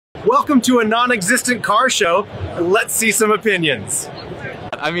Welcome to a non-existent car show. Let's see some opinions.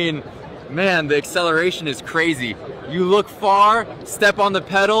 I mean, man, the acceleration is crazy. You look far, step on the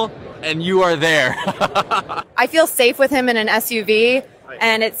pedal, and you are there. I feel safe with him in an SUV,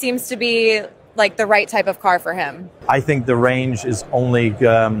 and it seems to be like the right type of car for him. I think the range is only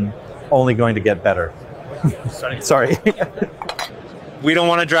going to get better. Sorry. We don't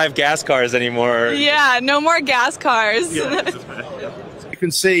want to drive gas cars anymore. Yeah, no more gas cars. You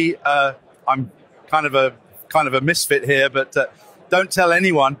can see I'm kind of a misfit here, but don't tell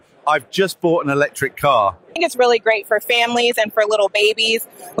anyone. I've just bought an electric car. I think it's really great for families and for little babies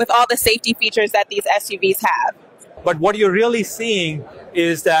with all the safety features that these SUVs have. But what you're really seeing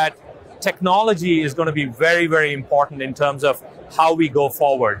is that technology is going to be very, very important in terms of how we go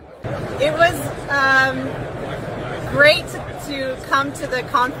forward. It was great to come to the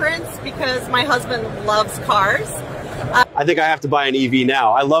conference because my husband loves cars. I think I have to buy an EV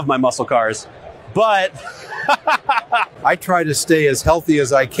now. I love my muscle cars, but I try to stay as healthy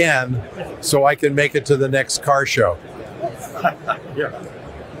as I can so I can make it to the next car show. Yeah.